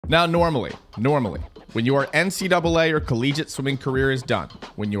Now, normally, when your NCAA or collegiate swimming career is done,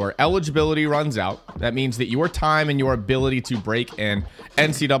 when your eligibility runs out, that means that your time and your ability to break an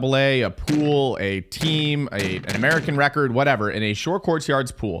NCAA, a pool, a team, an American record, whatever, in a short course yards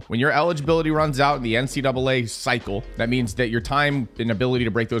pool, when your eligibility runs out in the NCAA cycle, that means that your time and ability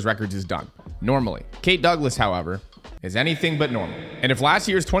to break those records is done. Normally. Kate Douglas, however, is anything but normal. And if last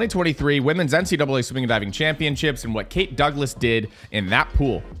year's 2023 Women's NCAA Swimming and Diving Championships and what Kate Douglas did in that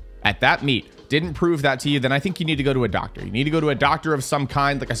pool at that meet didn't prove that to you, then I think you need to go to a doctor. You need to go to a doctor of some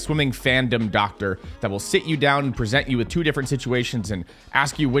kind, like a swimming fandom doctor that will sit you down and present you with two different situations and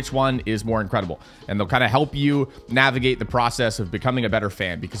ask you which one is more incredible. And they'll kind of help you navigate the process of becoming a better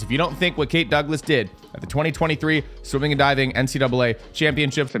fan. Because if you don't think what Kate Douglas did at the 2023 Swimming and Diving NCAA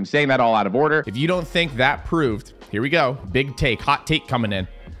Championships, I'm saying that all out of order. If you don't think that proved, here we go, big take, hot take coming in,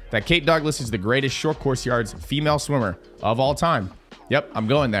 that Kate Douglas is the greatest short course yards female swimmer of all time. Yep, I'm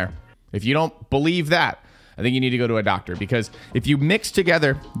going there. If you don't believe that, I think you need to go to a doctor, because if you mix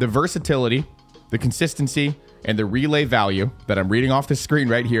together the versatility, the consistency, and the relay value that I'm reading off the screen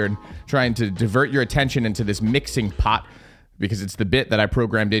right here and trying to divert your attention into this mixing pot, because it's the bit that I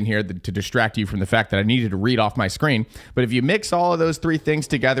programmed in here to distract you from the fact that I needed to read off my screen. But if you mix all of those three things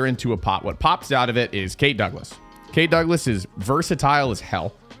together into a pot, what pops out of it is Kate Douglas. Kate Douglas is versatile as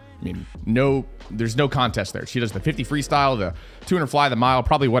hell. I mean, there's no contest there. She does the 50 freestyle, the 200 fly, the mile,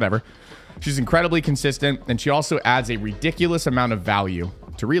 probably whatever. She's incredibly consistent, and she also adds a ridiculous amount of value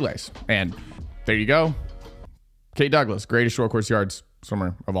to relays. And there you go. Kate Douglas, greatest short course yards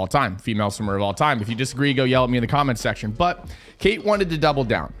swimmer of all time, female swimmer of all time. If you disagree, go yell at me in the comments section. But Kate wanted to double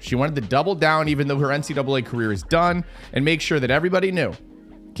down. She wanted to double down even though her NCAA career is done, and make sure that everybody knew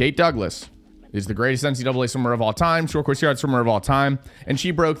Kate Douglas is the greatest NCAA swimmer of all time, short course yard swimmer of all time. And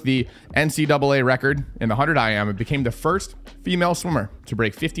she broke the NCAA record in the 100 IM and became the first female swimmer to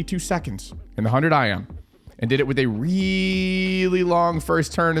break 52 seconds in the 100 IM, and did it with a really long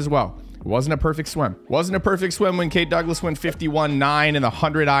first turn as well. It wasn't a perfect swim. Wasn't a perfect swim when Kate Douglas went 51.9 in the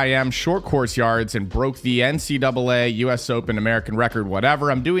 100 IM short course yards and broke the NCAA, US Open, American record,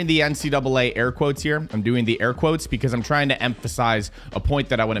 whatever. I'm doing the NCAA air quotes here. I'm doing the air quotes because I'm trying to emphasize a point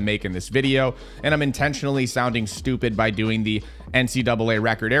that I want to make in this video. And I'm intentionally sounding stupid by doing the NCAA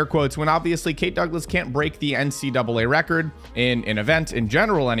record air quotes when obviously Kate Douglas can't break the NCAA record in an event in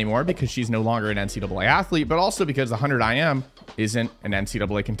general anymore because she's no longer an NCAA athlete, but also because the 100 IM isn't an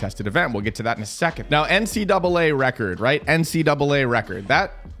NCAA contested event. We'll get to that in a second. Now, NCAA record, right? NCAA record.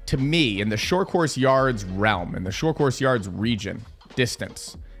 That, to me, in the short course yards realm, in the short course yards region,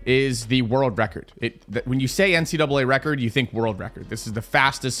 distance, is the world record. When you say NCAA record, you think world record. This is the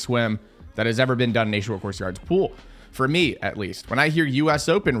fastest swim that has ever been done in a short course yards pool. For me, at least. When I hear US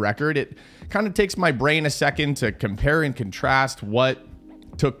Open record, it kind of takes my brain a second to compare and contrast what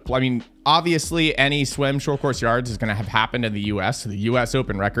took. I mean, obviously, any swim short course yards is going to have happened in the US. So the US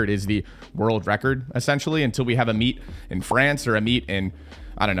Open record is the world record, essentially, until we have a meet in France or a meet in,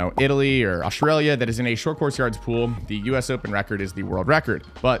 I don't know, Italy or Australia that is in a short course yards pool. The US Open record is the world record.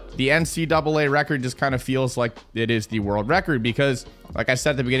 But the NCAA record just kind of feels like it is the world record because, like I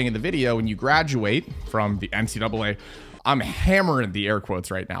said at the beginning of the video, when you graduate from the NCAA, I'm hammering the air quotes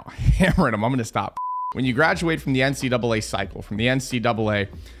right now. Hammering them. I'm going to stop. When you graduate from the NCAA cycle, from the NCAA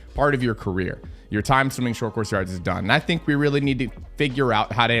part of your career, your time swimming short course yards is done. And I think we really need to figure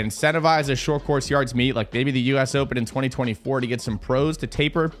out how to incentivize a short course yards meet like maybe the US Open in 2024 to get some pros to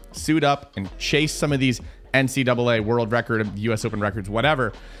taper, suit up, and chase some of these NCAA world record, US Open records,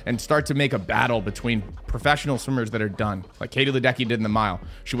 whatever, and start to make a battle between professional swimmers that are done, like Katie Ledecky did in the mile.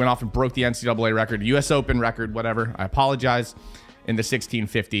 She went off and broke the NCAA record, US Open record, whatever. I apologize, in the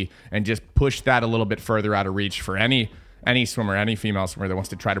 1650, and just push that a little bit further out of reach for any swimmer, any female swimmer that wants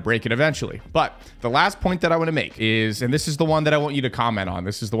to try to break it eventually. But the last point that I want to make is, and this is the one that I want you to comment on,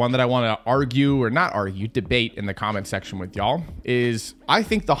 this is the one that I want to argue, or not argue, debate in the comment section with y'all, is I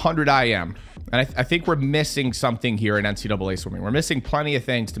think the 100 IM, and I think we're missing something here in NCAA swimming. We're missing plenty of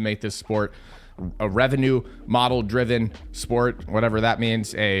things to make this sport a revenue model driven sport, whatever that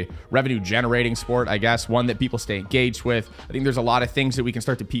means, a revenue generating sport, I guess, one that people stay engaged with. I think there's a lot of things that we can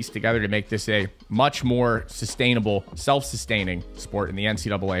start to piece together to make this a much more sustainable, self-sustaining sport in the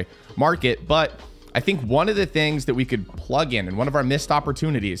NCAA market. But I think one of the things that we could plug in and one of our missed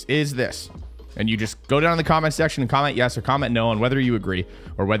opportunities is this. And you just go down in the comment section and comment yes or comment no on whether you agree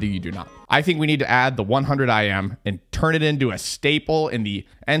or whether you do not. I think we need to add the 100 IM and turn it into a staple in the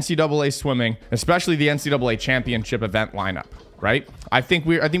NCAA swimming, especially the NCAA championship event lineup, right? I think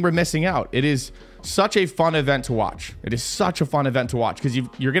we're missing out. It is such a fun event to watch. It is such a fun event to watch because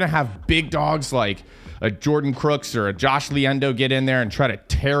you're going to have big dogs like a Jordan Crooks or a Josh Liendo get in there and try to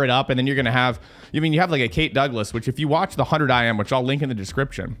tear it up. And then you're going to have, you have like a Kate Douglas, which if you watch the 100 IM, which I'll link in the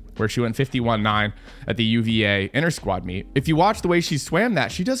description, where she went 51.9 at the UVA inter-squad meet. If you watch the way she swam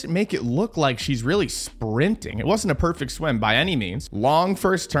that, she doesn't make it look like she's really sprinting. It wasn't a perfect swim by any means. Long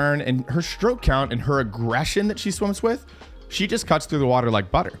first turn, and her stroke count and her aggression that she swims with, she just cuts through the water like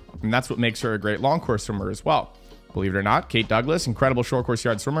butter. And that's what makes her a great long course swimmer as well. Believe it or not, Kate Douglas, incredible short course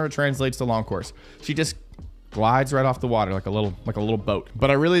yard swimmer, translates to long course. She just glides right off the water like a little boat.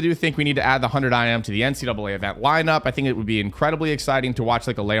 But I really do think we need to add the 100 IM to the NCAA event lineup. I think it would be incredibly exciting to watch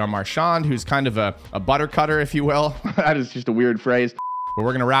like a Leon Marchand, who's kind of a butter cutter, if you will. That is just a weird phrase. But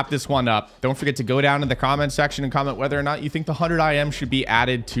we're going to wrap this one up. Don't forget to go down in the comment section and comment whether or not you think the 100 IM should be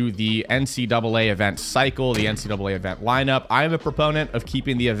added to the NCAA event cycle, the NCAA event lineup. I am a proponent of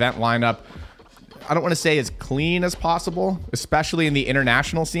keeping the event lineup, I don't want to say as clean as possible, especially in the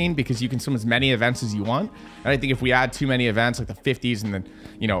international scene, because you can swim as many events as you want. And I think if we add too many events like the 50s and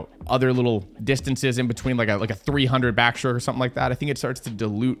then, other little distances in between, like a 300 backstroke or something like that, I think it starts to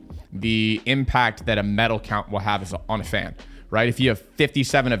dilute the impact that a medal count will have on a fan, right? If you have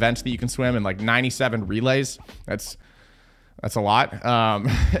 57 events that you can swim and like 97 relays, that's a lot.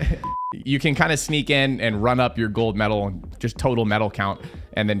 You can kind of sneak in and run up your gold medal and just total medal count,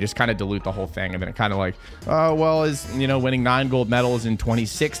 and then just kind of dilute the whole thing. And then it kind of like, oh, well, is, winning 9 gold medals in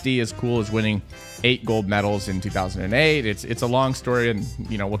 2060 as cool as winning 8 gold medals in 2008? It's a long story, and,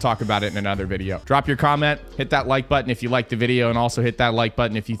 we'll talk about it in another video. Drop your comment, hit that like button if you liked the video, and also hit that like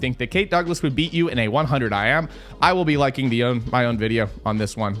button if you think that Kate Douglas would beat you in a 100 IM. I will be liking my own video on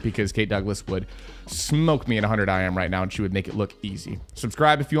this one because Kate Douglas would smoke me in 100 IM right now, and she would make it look easy.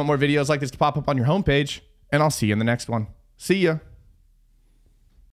 Subscribe if you want more videos like this to pop up on your homepage, and I'll see you in the next one. See ya.